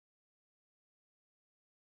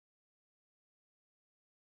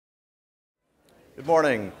Good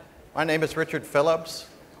morning. My name is Richard Phillips.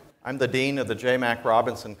 I'm the Dean of the J. Mac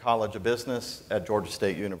Robinson College of Business at Georgia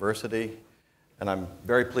State University, and I'm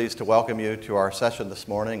very pleased to welcome you to our session this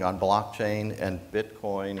morning on blockchain and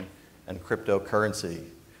Bitcoin and cryptocurrency.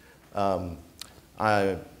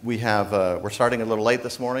 We're starting a little late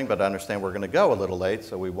this morning, but I understand we're going to go a little late,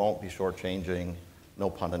 so we won't be shortchanging, no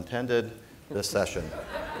pun intended, this session.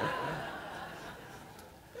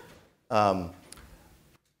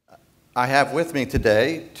 I have with me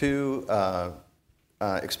today two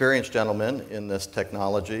experienced gentlemen in this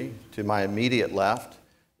technology. To my immediate left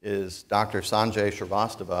is Dr. Sanjay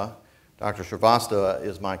Srivastava. Dr. Srivastava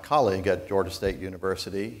is my colleague at Georgia State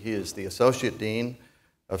University. He is the Associate Dean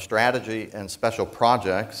of Strategy and Special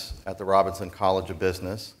Projects at the Robinson College of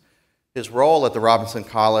Business. His role at the Robinson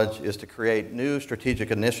College is to create new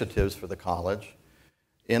strategic initiatives for the college.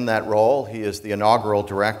 In that role, he is the inaugural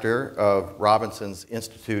director of Robinson's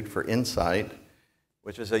Institute for Insight,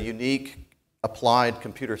 which is a unique applied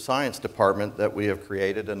computer science department that we have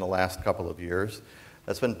created in the last couple of years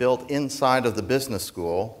that's been built inside of the business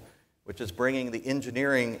school, which is bringing the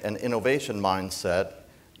engineering and innovation mindset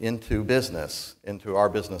into business, into our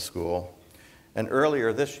business school. And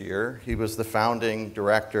earlier this year, he was the founding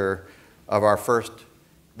director of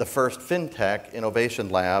the first FinTech Innovation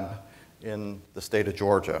Lab in the state of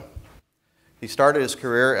Georgia. He started his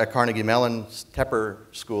career at Carnegie Mellon's Tepper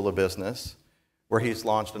School of Business, where he's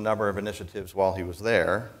launched a number of initiatives while he was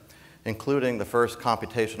there, including the first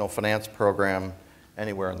computational finance program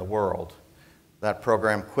anywhere in the world. That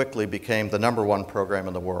program quickly became the #1 program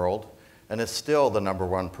in the world and is still the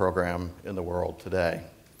 #1 program in the world today.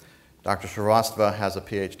 Dr. Srivastava has a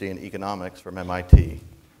PhD in economics from MIT.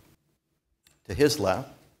 To his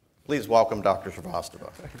left, please welcome Dr.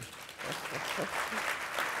 Srivastava.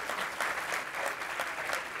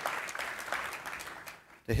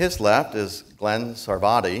 To his left is Glenn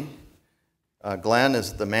Sarvadi. Glenn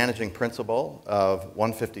is the managing principal of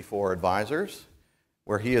 154 Advisors,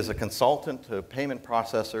 where he is a consultant to payment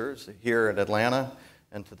processors here in Atlanta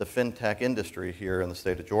and to the fintech industry here in the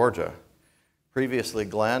state of Georgia. Previously,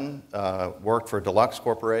 Glenn worked for Deluxe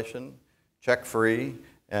Corporation, CheckFree,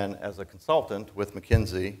 and as a consultant with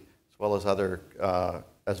McKinsey, as well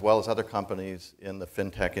as other companies in the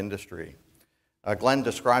fintech industry. Glenn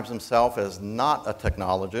describes himself as not a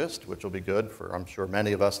technologist, which will be good for, I'm sure,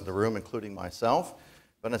 many of us in the room, including myself,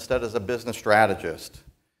 but instead as a business strategist.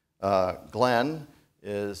 Glenn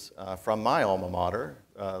is from my alma mater,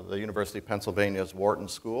 the University of Pennsylvania's Wharton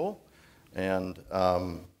School, and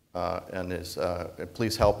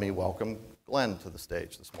please help me welcome Glenn to the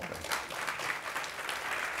stage this morning.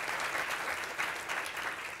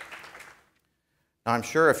 Now, I'm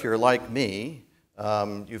sure if you're like me,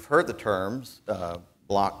 you've heard the terms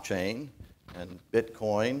blockchain and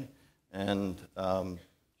Bitcoin, and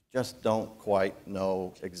just don't quite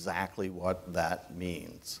know exactly what that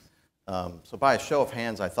means. So by a show of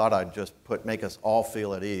hands, I thought I'd just make us all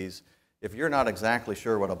feel at ease. If you're not exactly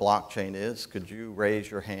sure what a blockchain is, could you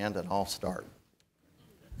raise your hand and I'll start?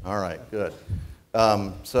 All right, good.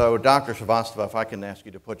 So Dr. Srivastava, if I can ask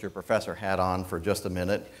you to put your professor hat on for just a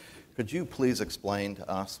minute, could you please explain to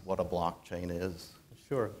us what a blockchain is?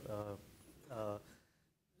 Sure.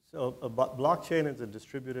 So a blockchain is a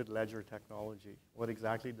distributed ledger technology. What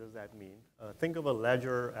exactly does that mean? Think of a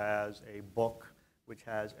ledger as a book which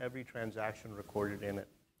has every transaction recorded in it.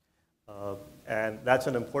 And that's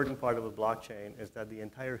an important part of a blockchain, is that the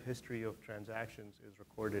entire history of transactions is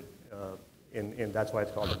recorded that's why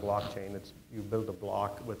it's called a blockchain. You build a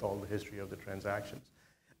block with all the history of the transactions.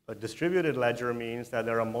 A distributed ledger means that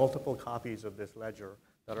there are multiple copies of this ledger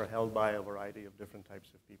that are held by a variety of different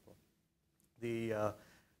types of people.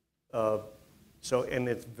 So in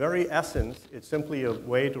its very essence, it's simply a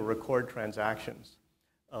way to record transactions.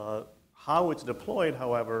 How it's deployed,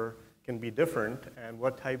 however, can be different, and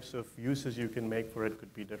what types of uses you can make for it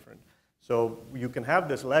could be different. So you can have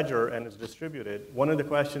this ledger and it's distributed. One of the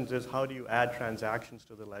questions is, how do you add transactions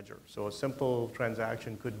to the ledger? So a simple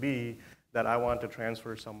transaction could be that I want to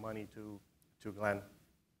transfer some money to Glenn.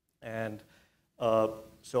 And so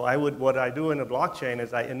what I do in a blockchain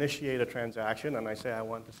is I initiate a transaction and I say I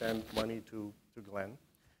want to send money to Glenn.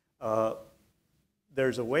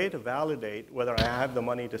 There's a way to validate whether I have the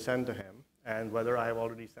money to send to him and whether I have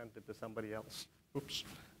already sent it to somebody else. Oops.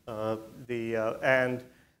 And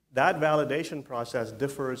that validation process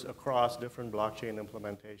differs across different blockchain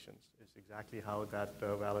implementations. It's exactly how that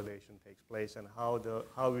validation takes place and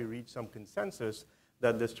how we reach some consensus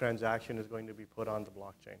that this transaction is going to be put on the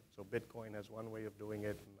blockchain. So Bitcoin has one way of doing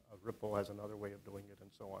it, and Ripple has another way of doing it,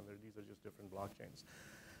 and so on. These are just different blockchains.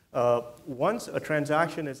 Once a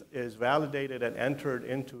transaction is validated and entered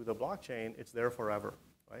into the blockchain, it's there forever,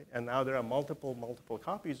 right? And now there are multiple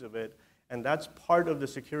copies of it, and that's part of the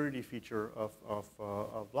security feature of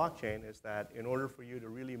blockchain, is that in order for you to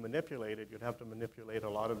really manipulate it, you'd have to manipulate a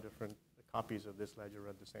lot of different copies of this ledger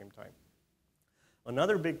at the same time.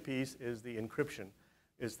 Another big piece is the encryption,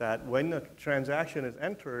 is that when a transaction is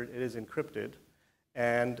entered, it is encrypted,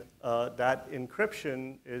 and that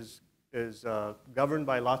encryption is governed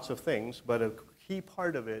by lots of things, but a key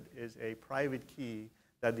part of it is a private key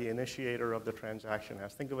that the initiator of the transaction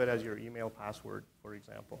has. Think of it as your email password, for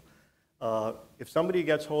example. If somebody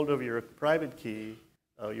gets hold of your private key,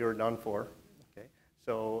 you're done for. Okay?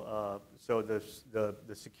 So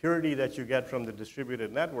the security that you get from the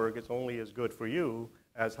distributed network is only as good for you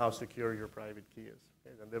as how secure your private key is.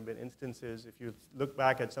 Okay? And there have been instances, if you look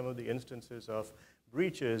back at some of the instances of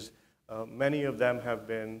breaches, many of them have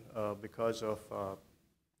been because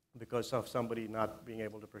of somebody not being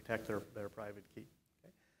able to protect their private key.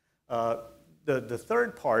 Okay? The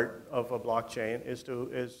third part of a blockchain is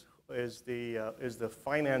the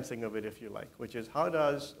financing of it, if you like, which is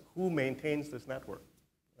who maintains this network,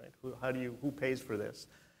 right? Who pays for this?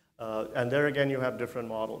 And there again, you have different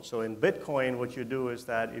models. So in Bitcoin, what you do is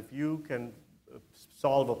that if you can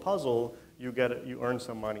solve a puzzle, you earn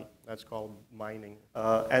some money. That's called mining.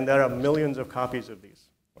 And there are millions of copies of these,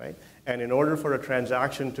 right? And in order for a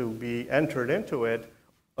transaction to be entered into it,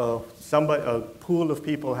 a pool of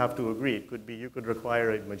people have to agree. It could be, you could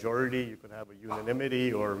require a majority, you could have a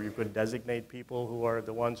unanimity, or you could designate people who are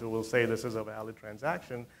the ones who will say this is a valid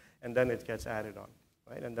transaction, and then it gets added on,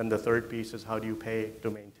 right? And then the third piece is how do you pay to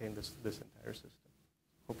maintain this entire system?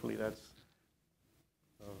 Hopefully that's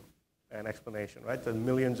an explanation, right? There's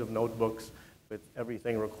millions of notebooks with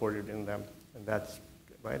everything recorded in them, and that's,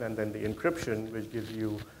 right? And then the encryption, which gives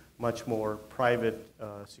you much more private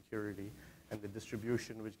security, and the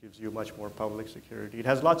distribution, which gives you much more public security. It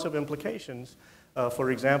has lots of implications.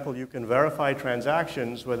 For example, you can verify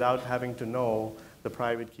transactions without having to know the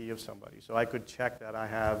private key of somebody. So I could check that I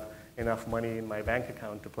have enough money in my bank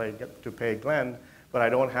account to pay Glenn, but I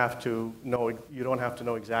don't have to know, you don't have to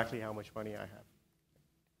know exactly how much money I have.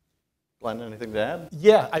 Glenn, anything to add?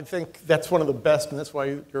 Yeah, I think that's one of the best, and that's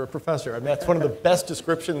why you're a professor. I mean, that's one of the best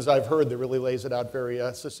descriptions I've heard that really lays it out very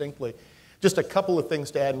succinctly. Just a couple of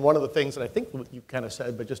things to add, and one of the things that I think you kind of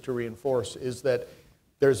said, but just to reinforce, is that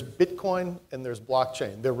there's Bitcoin and there's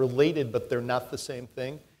blockchain. They're related, but they're not the same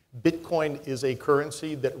thing. Bitcoin is a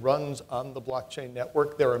currency that runs on the blockchain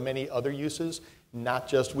network. There are many other uses, not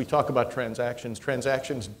just, we talk about transactions.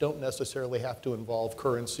 Transactions don't necessarily have to involve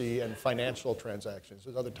currency and financial transactions.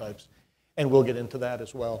 There's other types, and we'll get into that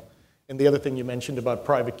as well. And the other thing you mentioned about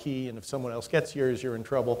private key, and if someone else gets yours, you're in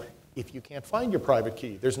trouble. If you can't find your private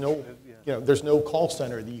key, there's no, there's no call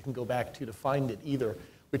center that you can go back to find it either,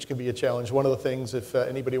 which can be a challenge. One of the things, if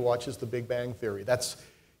anybody watches The Big Bang Theory, that's,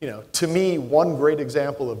 to me, one great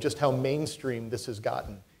example of just how mainstream this has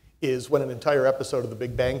gotten is when an entire episode of The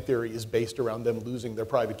Big Bang Theory is based around them losing their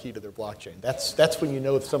private key to their blockchain. That's when you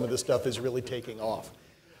know if some of this stuff is really taking off.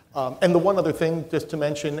 And the one other thing just to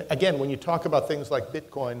mention, again, when you talk about things like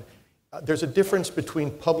Bitcoin, there's a difference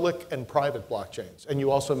between public and private blockchains. And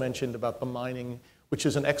you also mentioned about the mining, which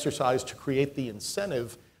is an exercise to create the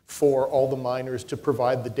incentive for all the miners to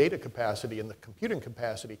provide the data capacity and the computing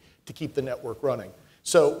capacity to keep the network running.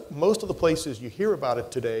 So most of the places you hear about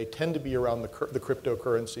it today tend to be around the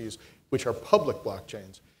cryptocurrencies, which are public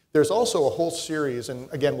blockchains. There's also a whole series, and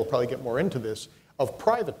again, we'll probably get more into this, of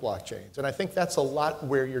private blockchains. And I think that's a lot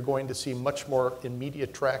where you're going to see much more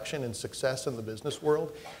immediate traction and success in the business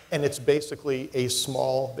world. And it's basically a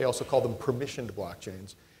small, they also call them permissioned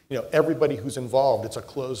blockchains. Everybody who's involved, it's a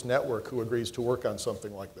closed network who agrees to work on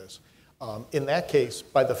something like this. In that case,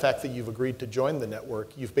 by the fact that you've agreed to join the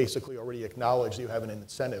network, you've basically already acknowledged you have an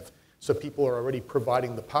incentive. So people are already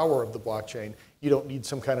providing the power of the blockchain. You don't need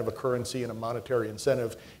some kind of a currency and a monetary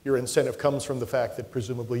incentive. Your incentive comes from the fact that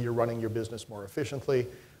presumably you're running your business more efficiently.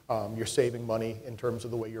 You're saving money in terms of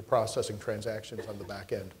the way you're processing transactions on the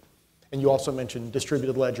back end. And you also mentioned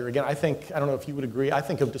distributed ledger. Again, I don't know if you would agree, I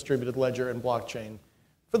think of distributed ledger and blockchain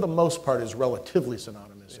for the most part is relatively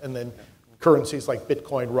synonymous. And then currencies like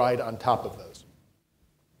Bitcoin ride on top of those.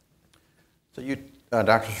 So you,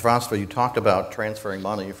 Dr. Srivastava, you talked about transferring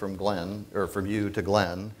money from Glenn, or from you to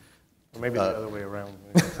Glenn. Or maybe the other way around.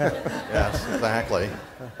 Yes, exactly.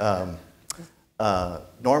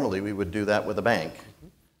 Normally, we would do that with a bank.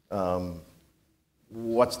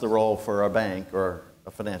 What's the role for a bank or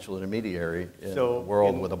a financial intermediary in a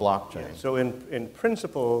world with a blockchain? Yeah, so in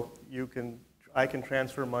principle, I can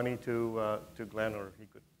transfer money to Glenn, or he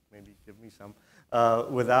could maybe give me some,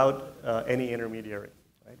 without any intermediary.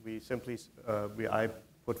 Right? We simply, I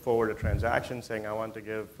put forward a transaction saying I want to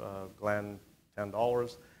give Glenn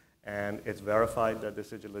 $10, and it's verified that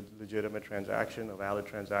this is a legitimate transaction, a valid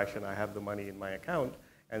transaction. I have the money in my account,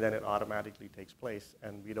 and then it automatically takes place,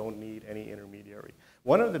 and we don't need any intermediary.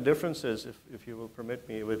 One of the differences, if you will permit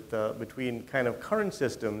me, between kind of current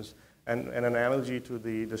systems and an analogy to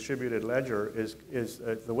the distributed ledger is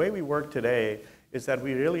the way we work today is that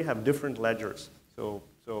we really have different ledgers. So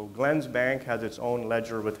Glenn's bank has its own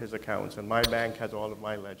ledger with his accounts, and my bank has all of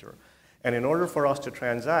my ledger. And in order for us to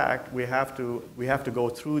transact, we have to go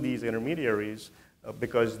through these intermediaries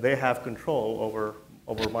because they have control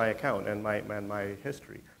over my account and my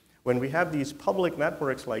history. When we have these public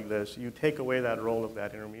networks like this, you take away that role of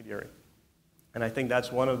that intermediary. And I think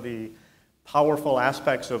that's one of the powerful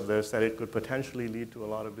aspects of this, that it could potentially lead to a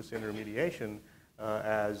lot of disintermediation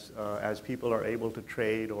as people are able to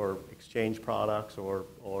trade or exchange products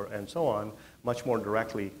and so on much more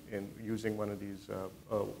directly in using one of these.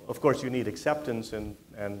 Of course, you need acceptance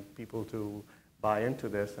and people to buy into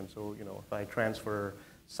this. And so, if I transfer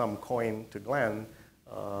some coin to Glenn,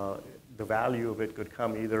 the value of it could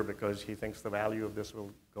come either because he thinks the value of this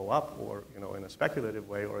will go up, or in a speculative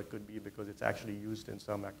way, or it could be because it's actually used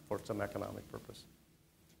for some economic purpose.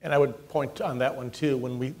 And I would point on that one too,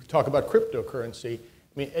 when we talk about cryptocurrency,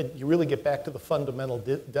 I mean, you really get back to the fundamental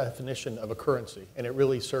definition of a currency, and it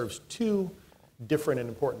really serves two different and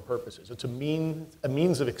important purposes. It's a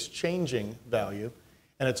means of exchanging value,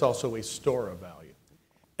 and it's also a store of value.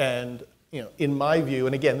 And in my view,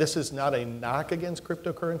 and again, this is not a knock against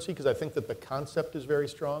cryptocurrency, because I think that the concept is very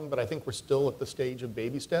strong, but I think we're still at the stage of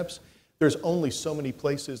baby steps. There's only so many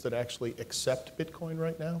places that actually accept Bitcoin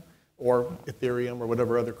right now, or Ethereum, or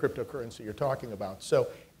whatever other cryptocurrency you're talking about. So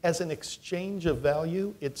as an exchange of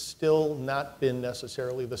value, it's still not been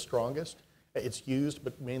necessarily the strongest. It's used,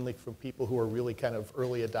 but mainly from people who are really kind of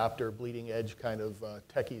early adopter, bleeding edge kind of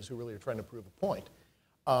techies who really are trying to prove a point.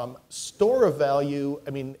 Store of value, I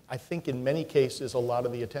mean, I think in many cases, a lot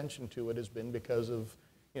of the attention to it has been because of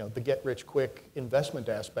the get-rich-quick investment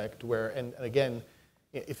aspect, where, and again,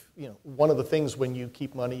 if one of the things when you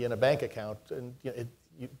keep money in a bank account, and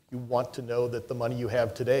you want to know that the money you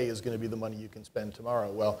have today is going to be the money you can spend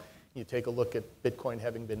tomorrow. Well, you take a look at Bitcoin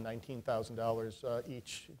having been $19,000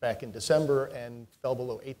 each back in December and fell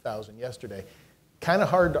below $8,000 yesterday. Kind of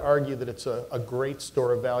hard to argue that it's a great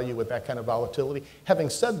store of value with that kind of volatility.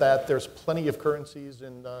 Having said that, there's plenty of currencies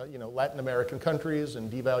in Latin American countries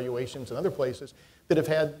and devaluations and other places that have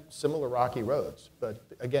had similar rocky roads. But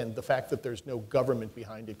again, the fact that there's no government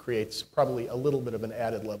behind it creates probably a little bit of an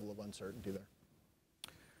added level of uncertainty there.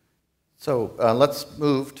 So let's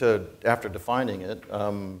move to, after defining it,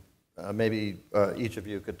 maybe each of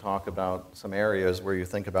you could talk about some areas where you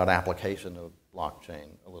think about application of blockchain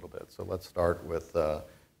a little bit. So let's start with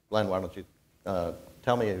Glenn. Why don't you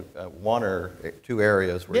tell me one or two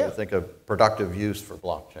areas where you think of productive use for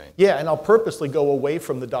blockchain? Yeah, and I'll purposely go away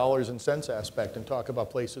from the dollars and cents aspect and talk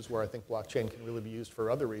about places where I think blockchain can really be used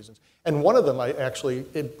for other reasons. And one of them,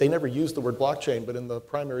 they never used the word blockchain, but in the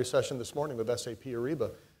primary session this morning with SAP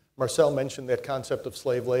Ariba, Marcel mentioned that concept of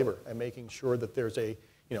slave labor and making sure that there's a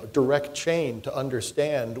direct chain to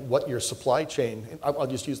understand what your supply chain, I'll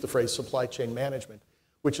just use the phrase supply chain management,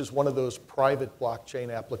 which is one of those private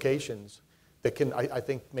blockchain applications that I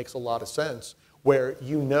think makes a lot of sense, where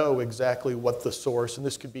you know exactly what the source, and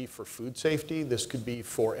this could be for food safety, this could be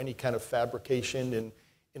for any kind of fabrication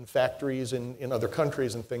in factories in other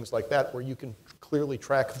countries and things like that, where you can clearly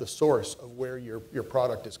track the source of where your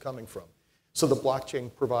product is coming from. So the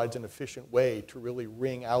blockchain provides an efficient way to really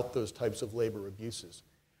wring out those types of labor abuses.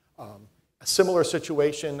 A similar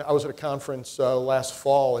situation, I was at a conference last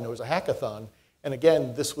fall, and it was a hackathon. And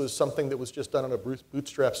again, this was something that was just done on a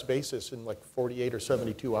bootstraps basis in like 48 or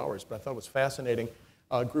 72 hours. But I thought it was fascinating.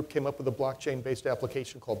 A group came up with a blockchain-based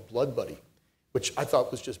application called Blood Buddy, which I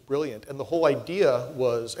thought was just brilliant. And the whole idea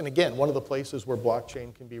was, and again, one of the places where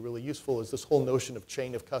blockchain can be really useful is this whole notion of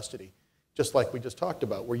chain of custody, just like we just talked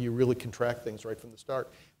about, where you really can track things right from the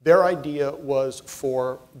start. Their idea was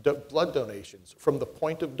for blood donations, from the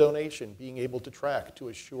point of donation, being able to track to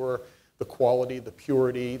assure the quality, the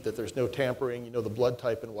purity, that there's no tampering, the blood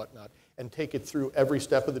type and whatnot, and take it through every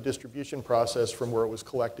step of the distribution process from where it was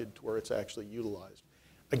collected to where it's actually utilized.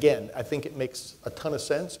 Again, I think it makes a ton of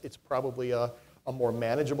sense. It's probably a more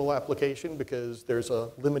manageable application because there's a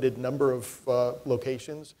limited number of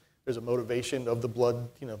locations. There's a motivation of the blood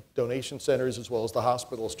donation centers as well as the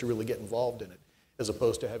hospitals to really get involved in it, as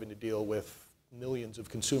opposed to having to deal with millions of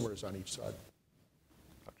consumers on each side.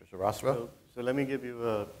 Dr. Srivastava? So let me give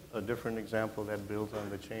you a different example that builds on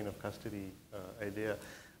the chain of custody idea.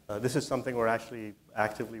 This is something we're actually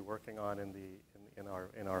actively working on in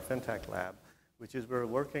our FinTech lab, which is we're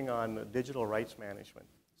working on digital rights management.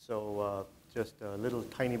 So just a little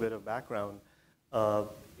tiny bit of background.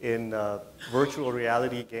 In virtual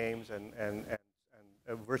reality games and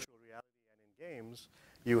virtual reality and in games,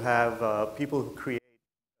 you have people who create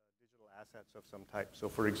digital assets of some type. So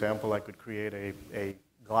for example, I could create a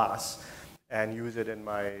glass and use it in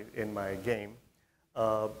my game.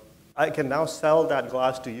 I can now sell that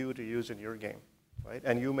glass to you to use in your game, right?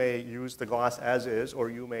 And you may use the glass as is, or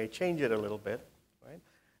you may change it a little bit, right?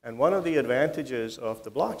 And one of the advantages of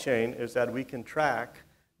the blockchain is that we can track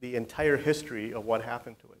the entire history of what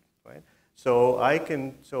happened to it, right?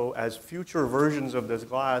 So as future versions of this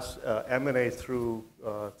glass emanate through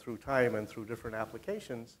time and through different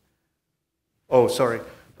applications,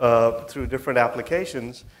 through different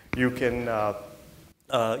applications, you can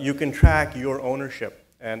track your ownership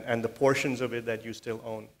and the portions of it that you still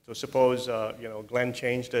own. So suppose Glenn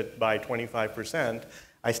changed it by 25%,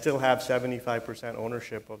 I still have 75%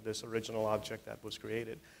 ownership of this original object that was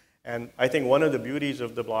created. And I think one of the beauties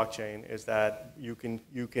of the blockchain is that you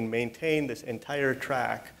can maintain this entire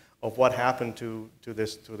track of what happened to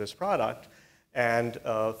this product. And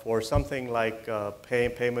for something like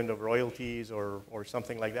payment of royalties or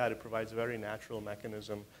something like that, it provides a very natural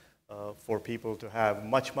mechanism for people to have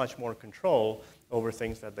much, much more control over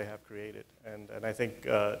things that they have created. And I think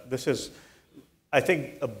this is,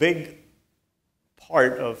 a big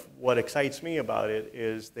part of what excites me about it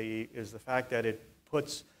is the fact that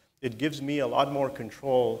it gives me a lot more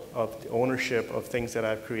control of the ownership of things that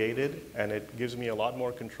I've created, and it gives me a lot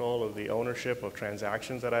more control of the ownership of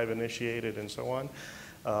transactions that I've initiated and so on.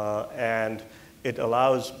 And it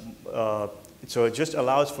allows, so it just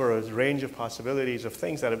allows for a range of possibilities of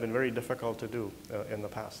things that have been very difficult to do in the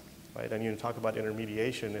past. Right? And you talk about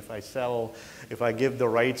intermediation. If I give the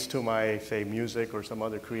rights to my, say, music or some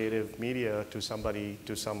other creative media to somebody,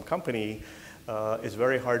 to some company, it's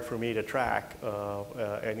very hard for me to track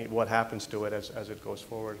what happens to it as it goes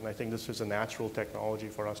forward. And I think this is a natural technology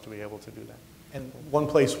for us to be able to do that. And one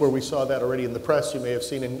place where we saw that already in the press, you may have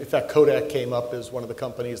seen, in fact, Kodak came up as one of the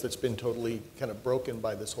companies that's been totally kind of broken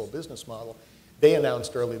by this whole business model. They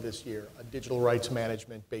announced early this year a digital rights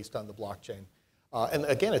management based on the blockchain. And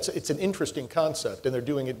again, it's an interesting concept, and they're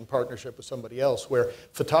doing it in partnership with somebody else, where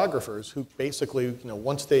photographers who basically,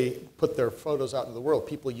 once they put their photos out in the world,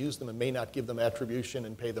 people use them and may not give them attribution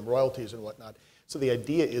and pay them royalties and whatnot. So the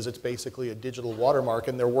idea is it's basically a digital watermark,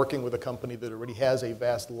 and they're working with a company that already has a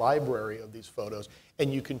vast library of these photos,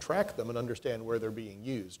 and you can track them and understand where they're being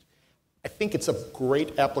used. I think it's a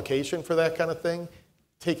great application for that kind of thing.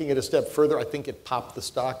 Taking it a step further, I think it popped the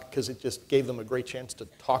stock because it just gave them a great chance to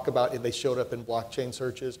talk about it. They showed up in blockchain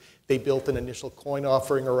searches. They built an initial coin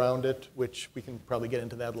offering around it, which we can probably get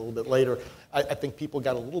into that a little bit later. I think people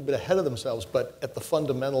got a little bit ahead of themselves, but at the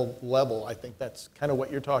fundamental level, I think that's kind of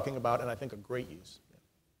what you're talking about, and I think a great use.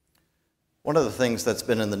 One of the things that's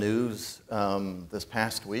been in the news this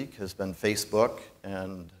past week has been Facebook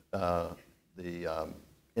and the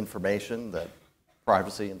information that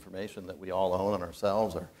privacy information that we all own on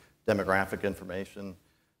ourselves, or demographic information.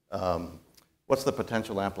 What's the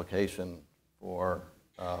potential application for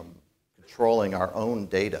controlling our own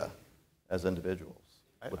data as individuals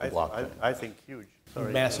with the blockchain? I think huge.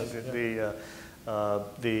 Sorry. Massive.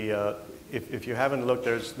 If you haven't looked,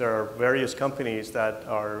 there are various companies that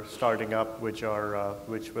are starting up which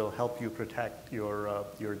will help you protect your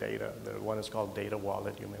data. The one is called Data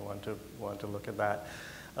Wallet. You may want to look at that.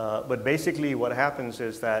 But basically, what happens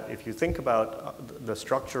is that if you think about the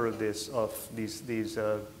structure of these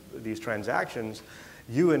transactions,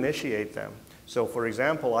 you initiate them. So, for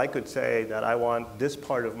example, I could say that I want this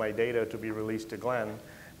part of my data to be released to Glenn,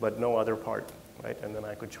 but no other part, right? And then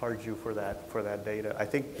I could charge you for that data. I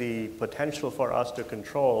think the potential for us to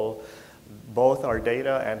control both our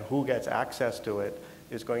data and who gets access to it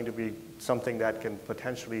is going to be something that can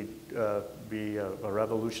potentially be a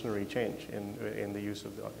revolutionary change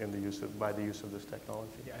by the use of this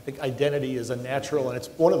technology. Yeah, I think identity is a natural, and it's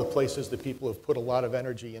one of the places that people have put a lot of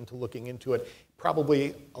energy into looking into it.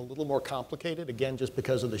 Probably a little more complicated, again, just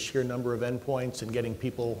because of the sheer number of endpoints and getting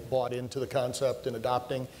people bought into the concept and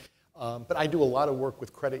adopting. But I do a lot of work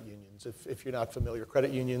with credit unions. If you're not familiar,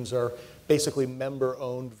 credit unions are basically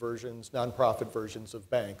member-owned versions, nonprofit versions of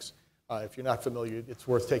banks. If you're not familiar, it's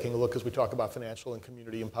worth taking a look as we talk about financial and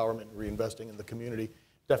community empowerment and reinvesting in the community.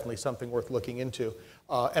 Definitely something worth looking into.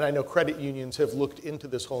 And I know credit unions have looked into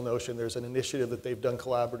this whole notion. There's an initiative that they've done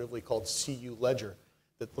collaboratively called CU Ledger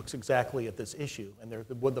that looks exactly at this issue. And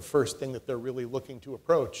the first thing that they're really looking to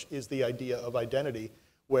approach is the idea of identity,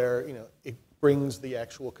 where it brings the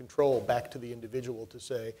actual control back to the individual to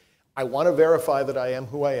say, I want to verify that I am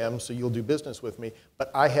who I am, so you'll do business with me,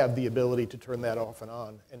 but I have the ability to turn that off and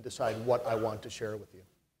on and decide what I want to share with you.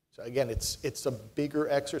 So again, it's a bigger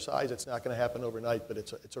exercise. It's not going to happen overnight, but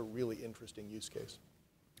it's a really interesting use case.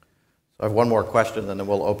 So I have one more question, and then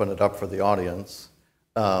we'll open it up for the audience.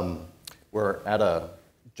 We're at a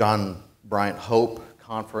John Bryant Hope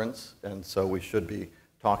conference, and so we should be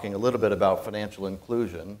talking a little bit about financial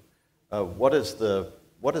inclusion. What is the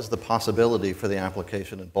possibility for the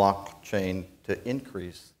application in blockchain to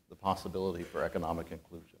increase the possibility for economic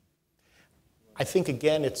inclusion? I think,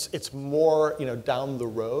 again, it's more down the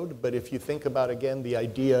road, but if you think about, again, the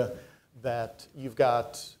idea that you've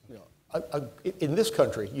got, in this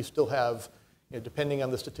country, you still have, depending on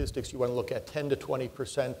the statistics you want to look at, 10 to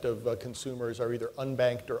 20% of consumers are either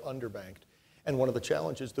unbanked or underbanked. And one of the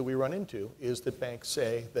challenges that we run into is that banks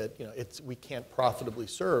say that we can't profitably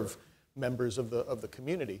serve members of the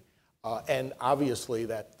community. And obviously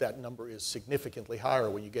that number is significantly higher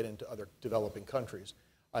when you get into other developing countries.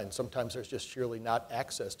 And sometimes there's just surely not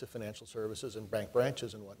access to financial services and bank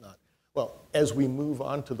branches and whatnot. Well, as we move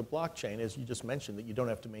on to the blockchain, as you just mentioned, that you don't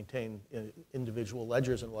have to maintain individual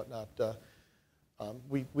ledgers and whatnot,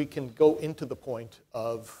 we can go into the point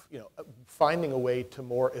of finding a way to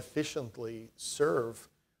more efficiently serve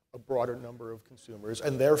a broader number of consumers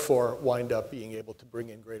and therefore wind up being able to bring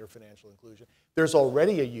in greater financial inclusion. There's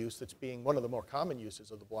already a use that's being, one of the more common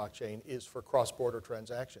uses of the blockchain is for cross-border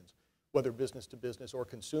transactions, whether business to business or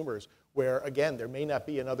consumers, where again, there may not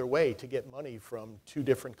be another way to get money from two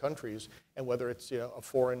different countries, and whether it's a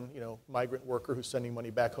foreign migrant worker who's sending money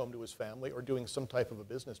back home to his family or doing some type of a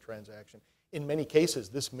business transaction. In many cases,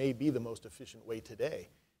 this may be the most efficient way today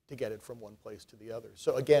to get it from one place to the other.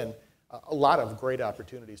 So again, a lot of great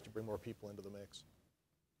opportunities to bring more people into the mix.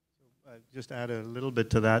 Just add a little bit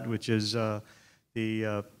to that, which is we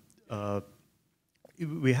have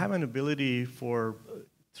an ability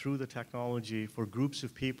through the technology for groups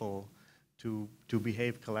of people to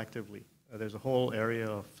behave collectively. There's a whole area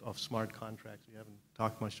of smart contracts. We haven't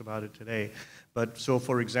talked much about it today. But so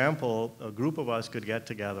for example, a group of us could get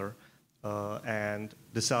together and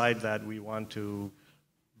decide that we want to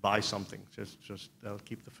buy something. Just I'll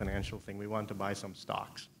keep the financial thing. We want to buy some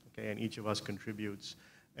stocks, okay? And each of us contributes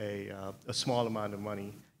a small amount of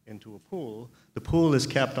money into a pool. The pool is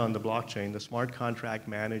kept on the blockchain. The smart contract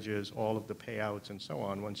manages all of the payouts and so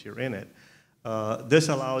on once you're in it. This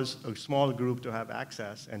allows a small group to have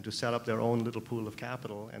access and to set up their own little pool of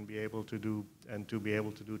capital and be able to do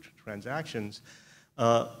transactions.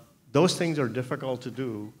 Those things are difficult to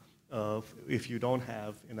do if you don't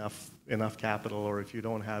have enough capital, or if you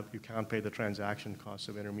can't pay the transaction costs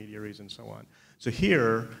of intermediaries and so on. So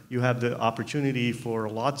here you have the opportunity for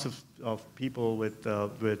lots of people with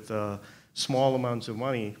small amounts of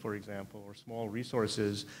money, for example, or small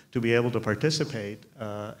resources, to be able to participate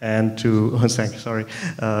and to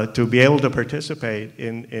to be able to participate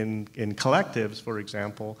in collectives, for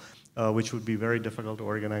example, which would be very difficult to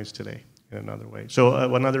organize today in another way. So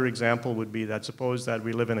another example would be that suppose that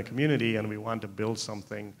we live in a community and we want to build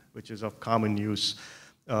something which is of common use.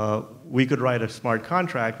 We could write a smart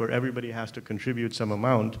contract where everybody has to contribute some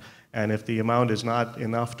amount, and if the amount is not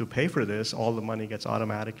enough to pay for this, all the money gets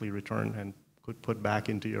automatically returned and put back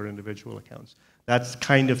into your individual accounts. That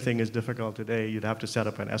kind of thing is difficult today. You'd have to set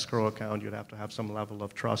up an escrow account, you'd have to have some level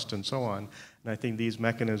of trust and so on. And I think these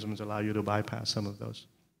mechanisms allow you to bypass some of those.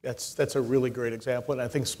 That's a really great example, and I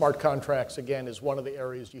think smart contracts, again, is one of the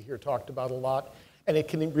areas you hear talked about a lot, and it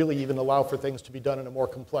can really even allow for things to be done in a more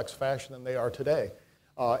complex fashion than they are today.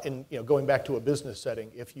 And going back to a business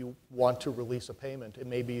setting, if you want to release a payment, it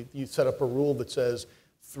may be you set up a rule that says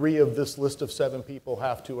 3 of this list of 7 people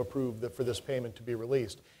have to approve for this payment to be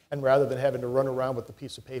released. And rather than having to run around with the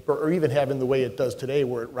piece of paper, or even having the way it does today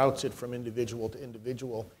where it routes it from individual to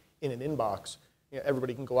individual in an inbox,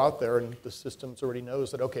 everybody can go out there and the system already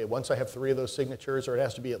knows that, okay, once I have 3 of those signatures, or it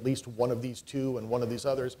has to be at least one of these 2 and one of these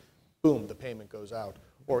others, boom, the payment goes out.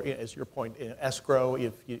 Or as your point, in escrow,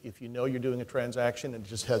 if you know you're doing a transaction and it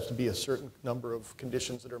just has to be a certain number of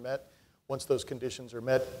conditions that are met, once those conditions are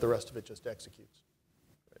met, the rest of it just executes.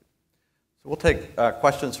 Great. So we'll take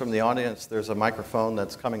questions from the audience. There's a microphone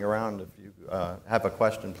that's coming around. If you have a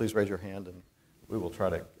question, please raise your hand and we will try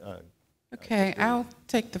to Okay, I'll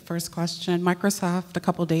take the first question. Microsoft, a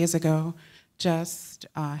couple days ago, just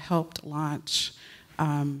helped launch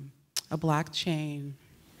a blockchain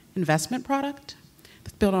investment product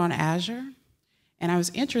that's built on Azure. And I was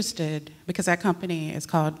interested, because that company is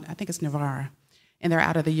called, I think it's Navarre, and they're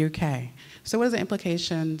out of the UK. So what are the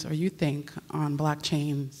implications, or you think, on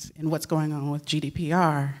blockchains and what's going on with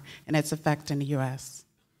GDPR and its effect in the US?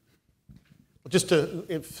 Just to,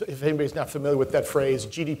 if anybody's not familiar with that phrase,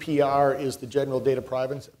 GDPR is the General Data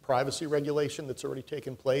Privacy Regulation that's already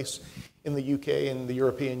taken place in the UK and the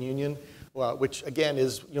European Union, which again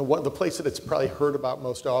is, one of the places that it's probably heard about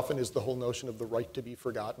most often is the whole notion of the right to be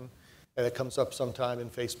forgotten. And it comes up sometime in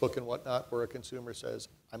Facebook and whatnot where a consumer says,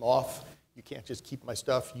 I'm off, you can't just keep my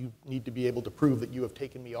stuff, you need to be able to prove that you have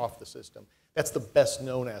taken me off the system. That's the best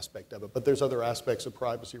known aspect of it, but there's other aspects of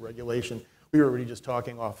privacy regulation. We were already just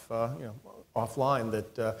talking offline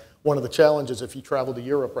that one of the challenges if you travel to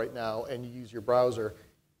Europe right now and you use your browser,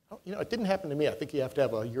 it didn't happen to me. I think you have to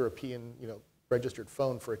have a European, registered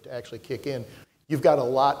phone for it to actually kick in. You've got a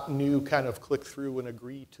lot new kind of click through and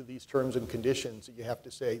agree to these terms and conditions that you have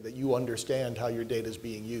to say that you understand how your data is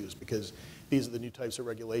being used, because these are the new types of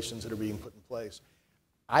regulations that are being put in place.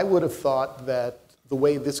 I would have thought that the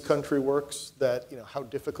way this country works, that how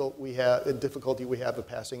difficulty we have of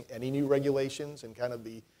passing any new regulations and kind of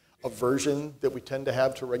the aversion that we tend to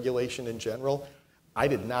have to regulation in general, I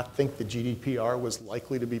did not think the GDPR was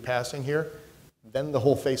likely to be passing here. Then the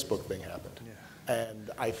whole Facebook thing happened. Yeah. And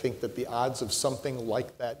I think that the odds of something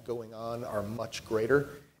like that going on are much greater.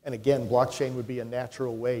 And again, blockchain would be a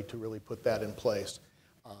natural way to really put that in place.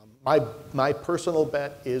 My personal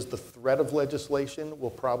bet is the threat of legislation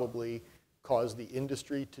will probably cause the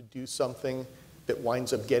industry to do something that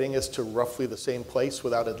winds up getting us to roughly the same place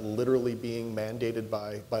without it literally being mandated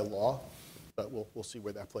by law. But we'll see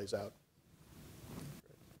where that plays out.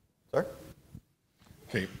 Sir?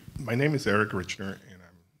 Okay, my name is Eric Richner, and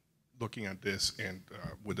I'm looking at this and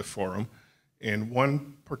with the forum. And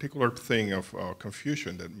one particular thing of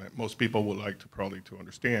confusion that most people would like to probably to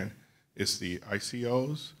understand is the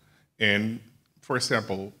ICOs. And for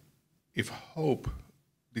example, if Hope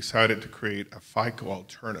decided to create a FICO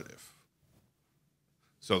alternative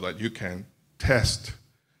so that you can test,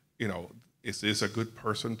 is this a good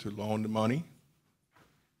person to loan the money?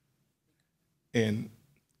 And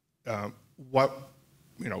what,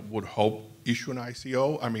 would Hope issue an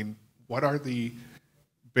ICO? I mean, what are the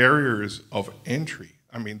barriers of entry?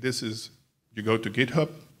 I mean, you go to GitHub,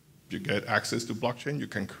 you get access to blockchain, you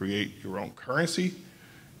can create your own currency.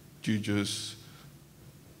 You just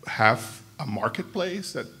have a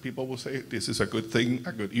marketplace that people will say, this is a good thing,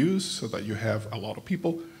 a good use, so that you have a lot of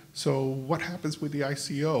people. So what happens with the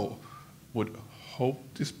ICO? Would Hope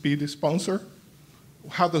be the sponsor?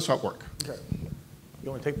 How does that work? Okay.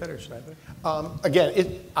 You want to take that, or should I? Again,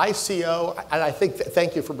 ICO, and I think,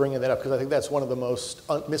 thank you for bringing that up, because I think that's one of the most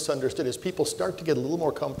misunderstood. As people start to get a little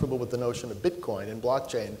more comfortable with the notion of Bitcoin and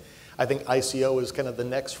blockchain, I think ICO is kind of the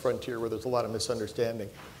next frontier where there's a lot of misunderstanding.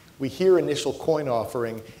 We hear initial coin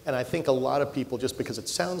offering, and I think a lot of people, just because it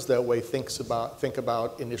sounds that way, think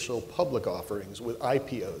about initial public offerings with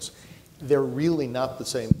IPOs. They're really not the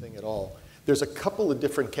same thing at all. There's a couple of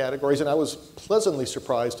different categories, and I was pleasantly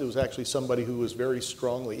surprised. It was actually somebody who was very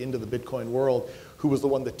strongly into the Bitcoin world who was the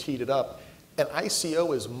one that teed it up. An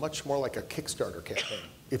ICO is much more like a Kickstarter campaign,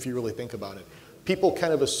 if you really think about it. People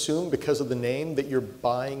kind of assume because of the name that you're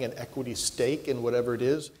buying an equity stake in whatever it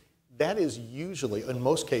is. That is usually, in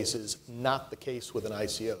most cases, not the case with an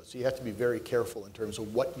ICO. So you have to be very careful in terms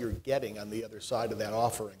of what you're getting on the other side of that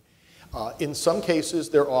offering. In some cases,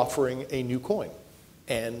 they're offering a new coin.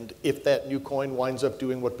 And if that new coin winds up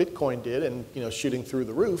doing what Bitcoin did and shooting through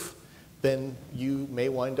the roof, then you may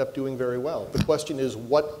wind up doing very well. The question is,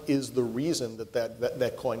 what is the reason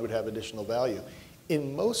that coin would have additional value?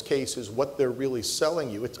 In most cases, what they're really selling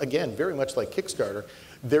you, it's again very much like Kickstarter,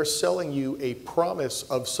 they're selling you a promise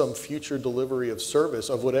of some future delivery of service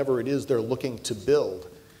of whatever it is they're looking to build.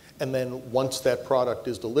 And then once that product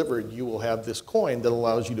is delivered, you will have this coin that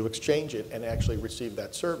allows you to exchange it and actually receive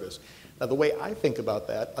that service. Now, the way I think about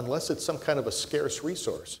that, unless it's some kind of a scarce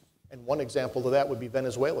resource, and one example of that would be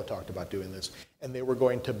Venezuela talked about doing this, and they were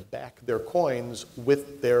going to back their coins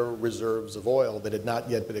with their reserves of oil that had not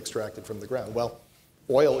yet been extracted from the ground. Well,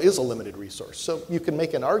 oil is a limited resource, so you can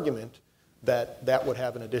make an argument that that would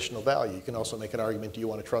have an additional value. You can also make an argument, do you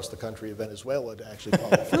want to trust the country of Venezuela to actually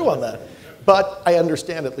follow through on that? But I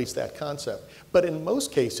understand at least that concept. But in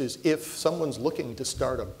most cases, if someone's looking to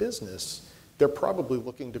start a business, they're probably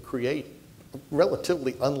looking to create a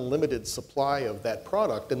relatively unlimited supply of that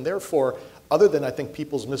product. And therefore, other than I think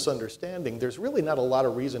people's misunderstanding, there's really not a lot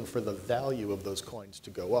of reason for the value of those coins to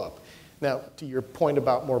go up. Now, to your point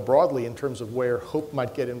about more broadly in terms of where Hope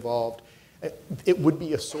might get involved, it would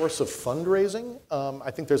be a source of fundraising. I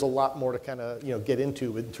think there's a lot more to kind of get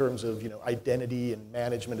into in terms of identity and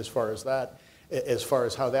management as far as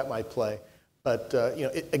how that might play. But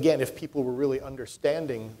again, if people were really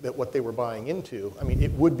understanding that what they were buying into, I mean,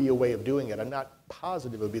 it would be a way of doing it. I'm not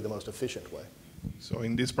positive it would be the most efficient way. So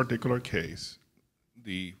in this particular case,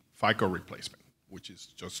 the FICO replacement, which is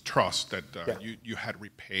just trust that you had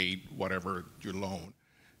repaid whatever you loaned,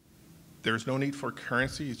 there's no need for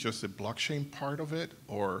currency, it's just the blockchain part of it?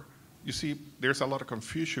 Or, you see, there's a lot of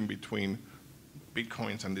confusion between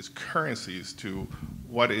Bitcoins and these currencies to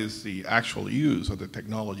what is the actual use of the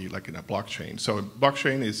technology, like in a blockchain. So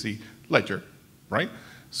blockchain is the ledger, right?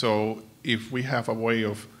 So if we have a way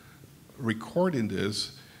of recording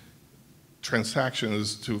this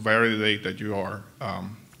transactions to validate that you are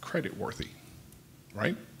credit worthy,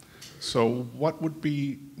 right? So what would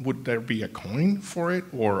there be a coin for it,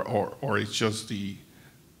 or it's just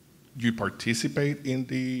you participate in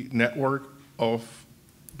the network of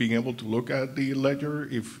being able to look at the ledger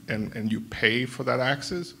and you pay for that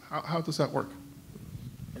access? How does that work?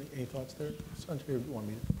 Any thoughts there? Sanjay, you want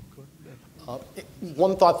me to go ahead?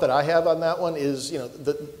 One thought that I have on that one is,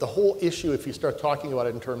 the whole issue, if you start talking about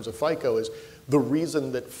it in terms of FICO, is the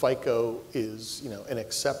reason that FICO is, an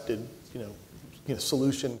accepted,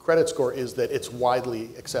 solution credit score is that it's widely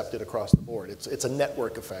accepted across the board. It's a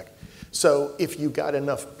network effect. So if you got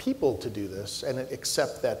enough people to do this and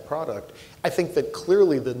accept that product, I think that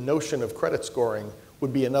clearly the notion of credit scoring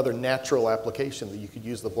would be another natural application that you could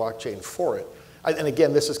use the blockchain for it. And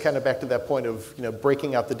again, this is kind of back to that point of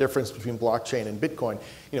breaking out the difference between blockchain and Bitcoin.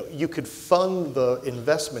 You could fund the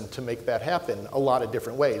investment to make that happen a lot of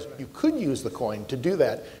different ways. You could use the coin to do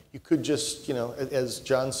that. You could just, as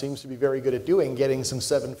John seems to be very good at doing, getting some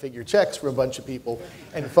 7-figure checks from a bunch of people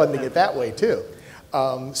and funding it that way too.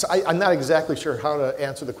 So I'm not exactly sure how to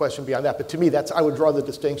answer the question beyond that, but to me, I would draw the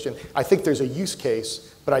distinction. I think there's a use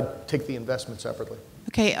case, but I'd take the investment separately.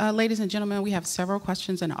 Okay, ladies and gentlemen, we have several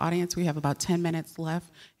questions in the audience. We have about 10 minutes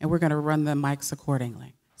left, and we're going to run the mics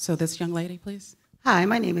accordingly. So this young lady, please. Hi,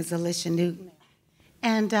 my name is Alicia Newton.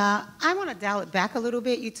 And I want to dial it back a little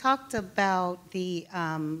bit. You talked about the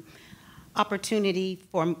opportunity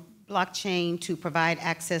for blockchain to provide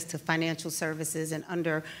access to financial services in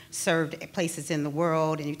underserved places in the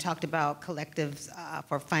world, and you talked about collectives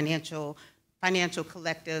for financial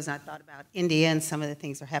collectives, and I thought about India and some of the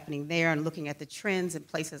things that are happening there, and looking at the trends in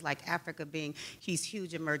places like Africa being these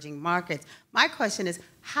huge emerging markets. My question is,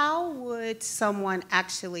 how would someone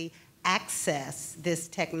actually access this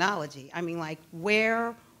technology? I mean, like,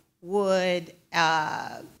 where would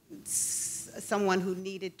someone who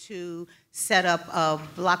needed to set up a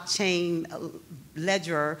blockchain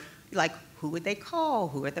ledger, like, who would they call?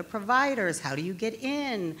 Who are the providers? How do you get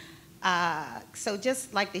in? So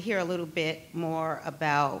just like to hear a little bit more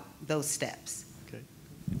about those steps. Okay.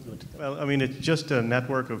 Well, I mean, it's just a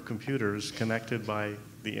network of computers connected by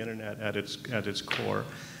the internet at its core.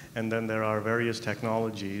 And then there are various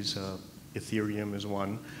technologies. Ethereum is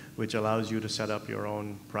one, which allows you to set up your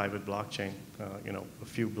own private blockchain. A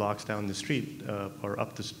few blocks down the street or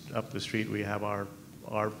up the street, we have our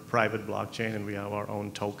private blockchain, and we have our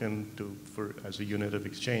own token as a unit of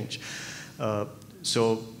exchange.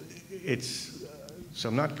 So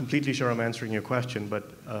I'm not completely sure I'm answering your question,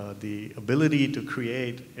 but the ability to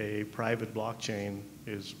create a private blockchain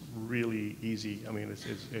is really easy. I mean,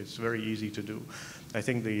 it's very easy to do. I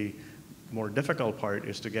think the more difficult part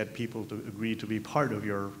is to get people to agree to be part of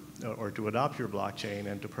your, or to adopt your blockchain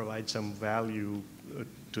and to provide some value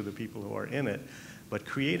to the people who are in it. But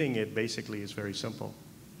creating it basically is very simple.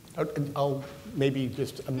 I'll maybe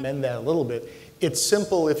just amend that a little bit. It's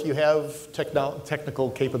simple if you have technical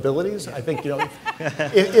capabilities. I think,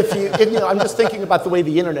 I'm just thinking about the way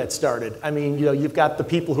the internet started. I mean, you've got the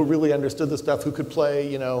people who really understood the stuff, who could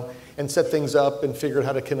play, and set things up and figure out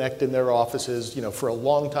how to connect in their offices, for a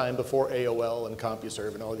long time before AOL and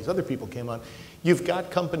CompuServe and all these other people came on. You've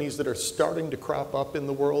got companies that are starting to crop up in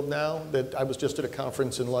the world now. That I was just at a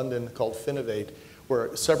conference in London called Finovate,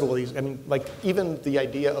 where several of these, like even the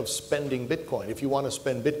idea of spending Bitcoin. If you want to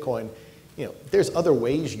spend Bitcoin, there's other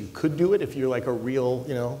ways you could do it if you're like a real,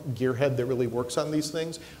 gearhead that really works on these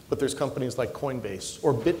things. But there's companies like Coinbase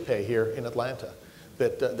or BitPay here in Atlanta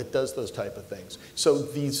that does those type of things. So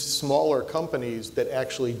these smaller companies that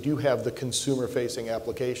actually do have the consumer-facing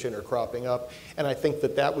application are cropping up. And I think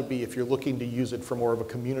that would be, if you're looking to use it for more of a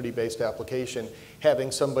community-based application, having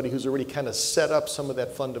somebody who's already kind of set up some of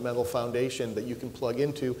that fundamental foundation that you can plug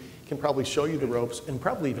into can probably show you the ropes and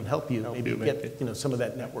probably even help you maybe get some of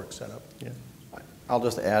that network set up. Yeah. I'll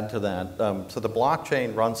just add to that. So the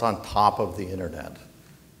blockchain runs on top of the internet,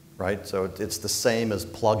 right? So it's the same as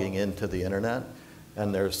plugging into the internet.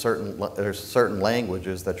 And there's certain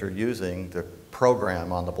languages that you're using to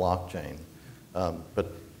program on the blockchain.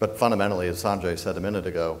 But but fundamentally, as Sanjay said a minute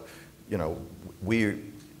ago, you know, we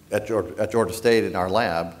at Georgia State in our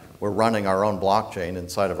lab, we're running our own blockchain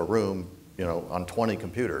inside of a room, you know, on 20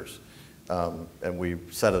 computers, and we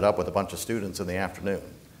set it up with a bunch of students in the afternoon.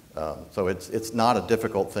 So it's not a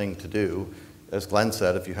difficult thing to do. As Glenn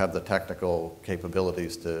said, if you have the technical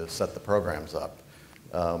capabilities to set the programs up,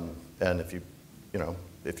 and if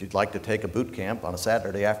you'd like to take a boot camp on a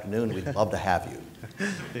Saturday afternoon, we'd love to have you.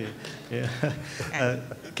 Yeah.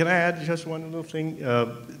 Can I add just one little thing?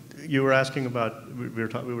 You were asking about, we were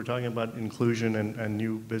talking about inclusion and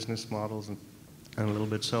new business models and a little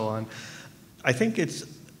bit so on. I think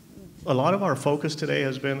a lot of our focus today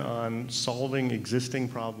has been on solving existing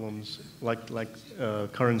problems like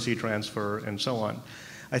currency transfer and so on.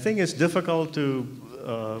 I think it's difficult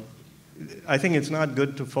to, I think it's not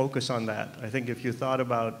good to focus on that. I think if you thought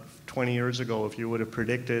about 20 years ago, if you would have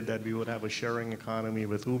predicted that we would have a sharing economy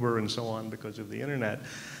with Uber and so on because of the internet,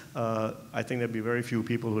 I think there'd be very few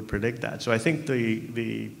people who would predict that. So I think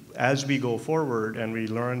as we go forward and we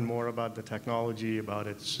learn more about the technology, about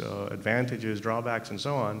its advantages, drawbacks, and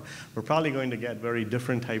so on, we're probably going to get very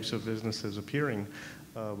different types of businesses appearing,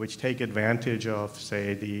 which take advantage of,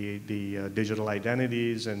 say, the digital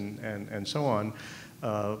identities and so on,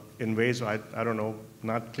 in ways I don't know,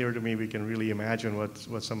 not clear to me we can really imagine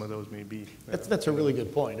what some of those may be. That's a really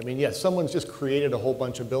good point. I mean, yes, someone's just created a whole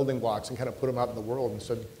bunch of building blocks and kind of put them out in the world and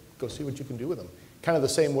said, go see what you can do with them. Kind of the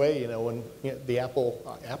same way, you know, when the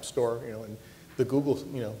Apple App Store, you know, and the Google,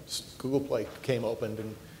 you know, Google Play came opened,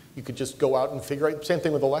 and you could just go out and figure out. Same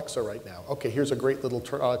thing with Alexa right now. Okay, here's a great little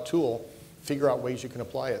tool. Figure out ways you can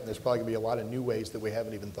apply it. And there's probably going to be a lot of new ways that we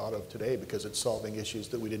haven't even thought of today because it's solving issues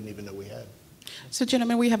that we didn't even know we had. So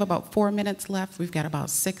gentlemen, we have about 4 minutes left. We've got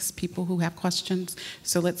about 6 people who have questions.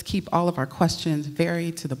 So let's keep all of our questions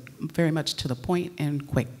very much to the point and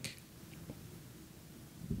quick.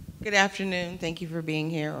 Good afternoon. Thank you for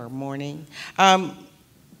being here, or morning.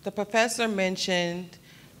 The professor mentioned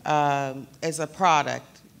as a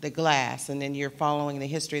product, the glass, and then you're following the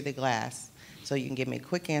history of the glass. So you can give me a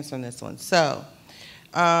quick answer on this one. So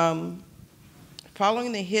following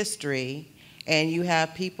the history, and you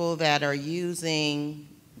have people that are using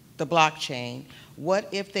the blockchain, what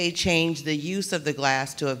if they change the use of the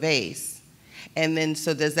glass to a vase? And then,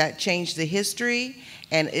 so does that change the history?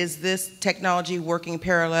 And is this technology working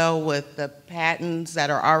parallel with the patents that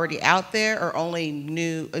are already out there, or only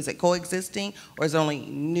new, is it coexisting, or is it only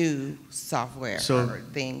new software or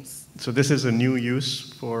things? So this is a new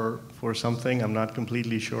use for something. I'm not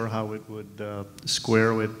completely sure how it would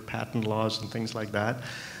square with patent laws and things like that.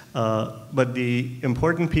 But the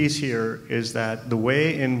important piece here is that the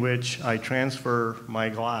way in which I transfer my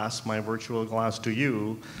glass, my virtual glass, to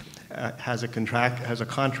you has a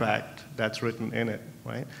contract that's written in it,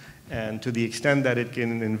 right? And to the extent that it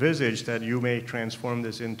can envisage that you may transform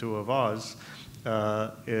this into a vase,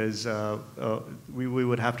 we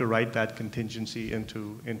would have to write that contingency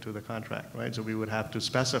into the contract, right? So we would have to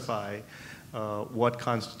specify what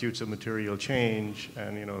constitutes a material change,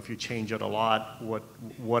 and if you change it a lot,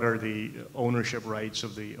 what are the ownership rights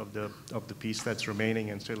of the piece that's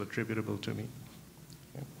remaining and still attributable to me?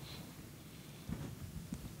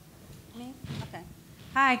 Me? Okay.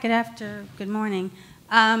 Hi. Good morning.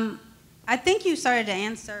 I think you started to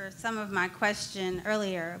answer some of my question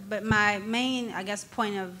earlier, but my main, I guess,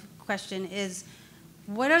 point of question is,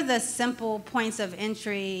 what are the simple points of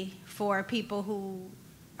entry for people who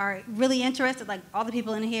are really interested, like all the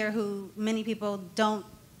people in here who many people don't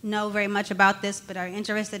know very much about this but are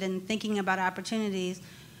interested in thinking about opportunities,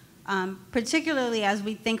 particularly as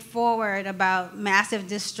we think forward about massive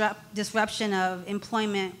disruption of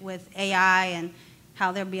employment with AI and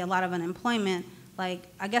how there'll be a lot of unemployment. Like,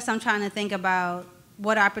 I guess I'm trying to think about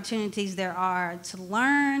what opportunities there are to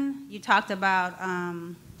learn. You talked about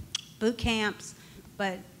boot camps,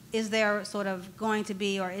 but is there sort of going to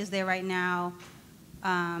be, or is there right now,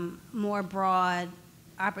 more broad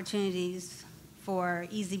opportunities for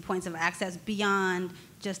easy points of access beyond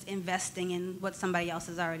just investing in what somebody else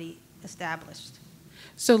has already established?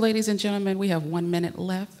 So ladies and gentlemen, we have 1 minute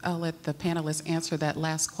left. I'll let the panelists answer that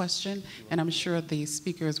last question, and I'm sure the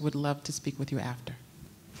speakers would love to speak with you after.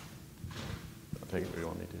 I'll take it where you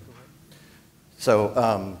want me to.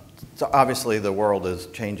 So, so obviously the world is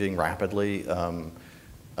changing rapidly.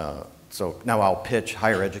 So now I'll pitch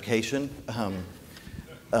higher education.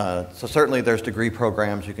 So certainly there's degree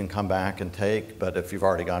programs you can come back and take, but if you've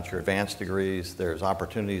already got your advanced degrees, there's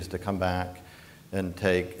opportunities to come back and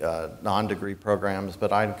take non-degree programs.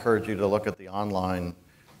 But I encourage you to look at the online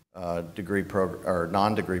non-degree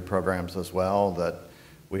programs as well that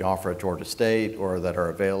we offer at Georgia State or that are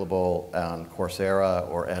available on Coursera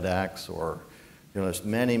or edX, or there's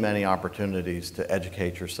many, many opportunities to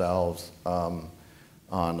educate yourselves on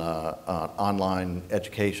online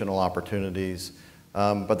educational opportunities.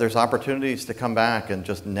 But there's opportunities to come back and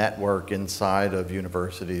just network inside of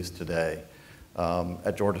universities today.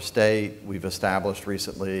 At Georgia State, we've established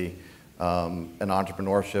recently an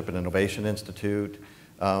Entrepreneurship and Innovation Institute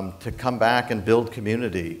to come back and build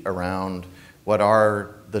community around what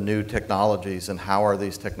are the new technologies and how are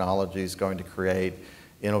these technologies going to create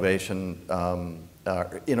innovation,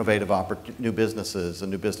 innovative new businesses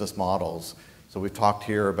and new business models. So we've talked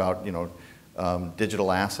here about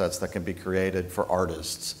digital assets that can be created for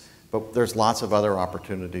artists, but there's lots of other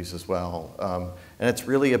opportunities as well. And it's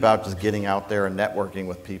really about just getting out there and networking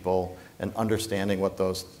with people and understanding what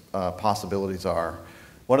those possibilities are.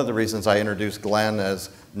 One of the reasons I introduced Glenn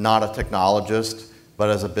as not a technologist, but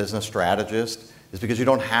as a business strategist, is because you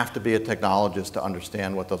don't have to be a technologist to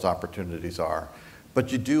understand what those opportunities are.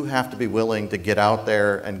 But you do have to be willing to get out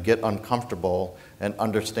there and get uncomfortable and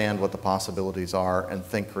understand what the possibilities are and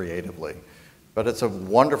think creatively. But it's a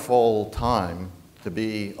wonderful time to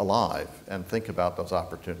be alive and think about those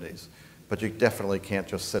opportunities. But you definitely can't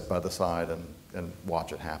just sit by the side and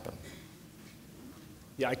watch it happen.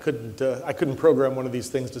 Yeah, I couldn't program one of these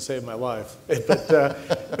things to save my life. But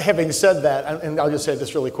having said that, and I'll just say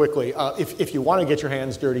this really quickly, if you want to get your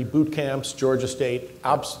hands dirty, boot camps, Georgia State,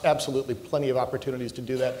 absolutely plenty of opportunities to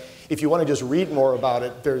do that. If you want to just read more about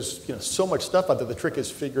it, there's so much stuff out there. The trick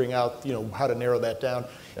is figuring out how to narrow that down.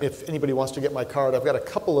 Yeah. If anybody wants to get my card, I've got a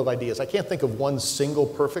couple of ideas. I can't think of one single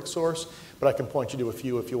perfect source, but I can point you to a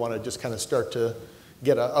few if you want to just kind of start to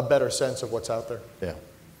get a better sense of what's out there. Yeah.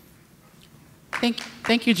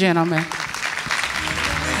 Thank you, gentlemen.